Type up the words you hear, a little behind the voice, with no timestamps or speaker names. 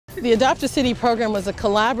The Adopt a City program was a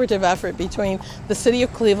collaborative effort between the City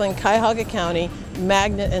of Cleveland, Cuyahoga County,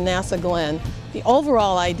 Magnet, and NASA Glenn. The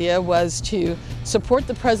overall idea was to support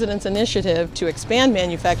the President's initiative to expand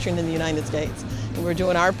manufacturing in the United States. And we're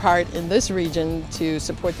doing our part in this region to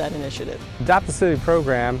support that initiative. The Adopt a City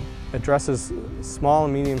program addresses small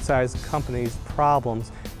and medium-sized companies'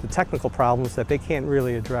 problems, the technical problems that they can't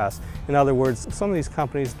really address. In other words, some of these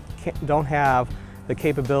companies don't have the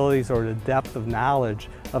capabilities or the depth of knowledge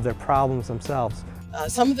of their problems themselves.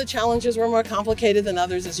 Some of the challenges were more complicated than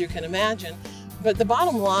others, as you can imagine, but the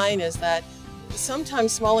bottom line is that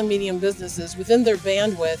sometimes small and medium businesses within their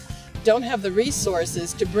bandwidth don't have the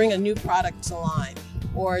resources to bring a new product to line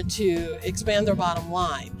or to expand their bottom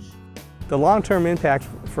line. The long-term impact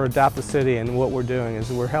for Adopt a City and what we're doing is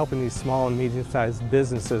we're helping these small and medium-sized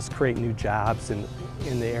businesses create new jobs in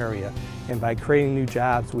the area. And by creating new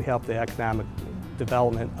jobs, we help the economic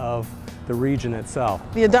development of the region itself.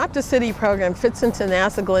 The Adopt a City program fits into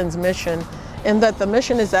NASA Glenn's mission in that the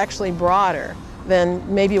mission is actually broader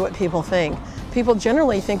than maybe what people think. People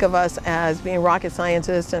generally think of us as being rocket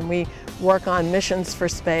scientists, and we work on missions for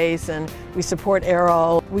space and we support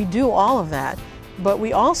aero. We do all of that, but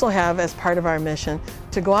we also have as part of our mission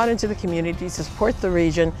to go out into the community to support the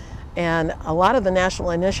region and a lot of the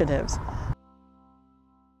national initiatives.